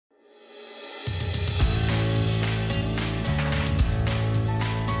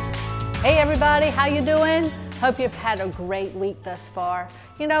Hey everybody, how you doing? Hope you've had a great week thus far.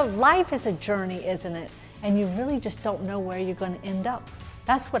 You know, life is a journey, isn't it? And you really just don't know where you're going to end up.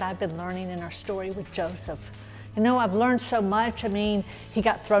 That's what I've been learning in our story with Joseph. You know, I've learned so much. I mean, he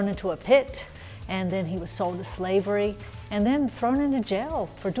got thrown into a pit, and then he was sold to slavery, and then thrown into jail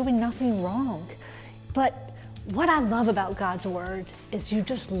for doing nothing wrong. But what I love about God's Word is you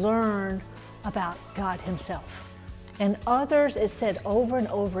just learn about God Himself. And others, it said over and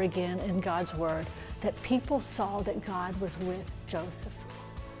over again in God's Word that people saw that God was with Joseph.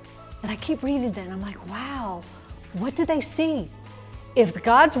 And I keep reading that and I'm like, wow, what did they see? If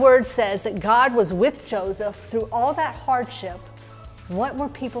God's Word says that God was with Joseph through all that hardship, what were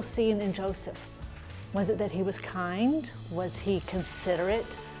people seeing in Joseph? Was it that he was kind? Was he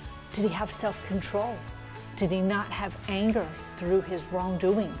considerate? Did he have self-control? Did he not have anger through his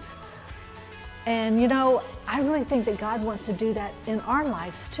wrongdoings? And you know, I really think that God wants to do that in our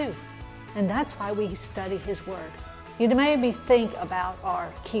lives too. And that's why we study His Word. You made me think about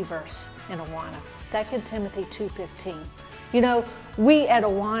our key verse in AWANA, 2 Timothy 2:15. You know, we at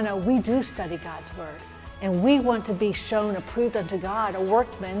AWANA, we do study God's Word. And we want to be shown approved unto God, a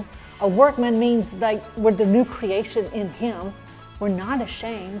workman. A workman means like we're the new creation in Him. We're not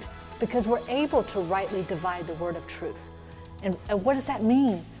ashamed because we're able to rightly divide the word of truth. And what does that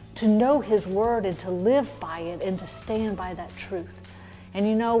mean? To know His Word and to live by it and to stand by that truth. And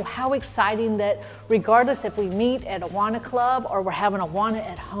you know how exciting that regardless if we meet at AWANA Club or we're having AWANA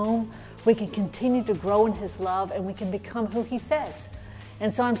at home, we can continue to grow in His love and we can become who He says. And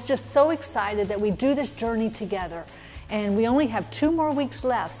so I'm just so excited that we do this journey together. And we only have 2 more weeks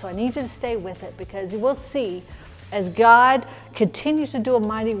left, so I need you to stay with it because you will see as God continues to do a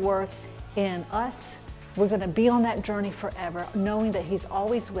mighty work in us, we're going to be on that journey forever, knowing that He's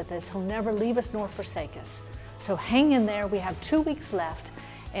always with us. He'll never leave us nor forsake us. So hang in there. We have 2 weeks left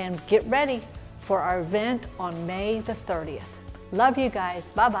and get ready for our event on May the 30th. Love you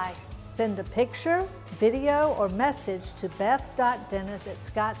guys. Bye-bye. Send a picture, video, or message to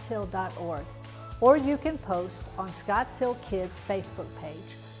beth.dennis@scottshill.org. Or you can post on Scotts Hill Kids Facebook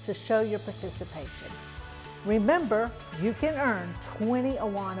page to show your participation. Remember, you can earn 20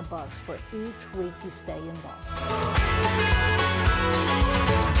 AWANA bucks for each week you stay involved.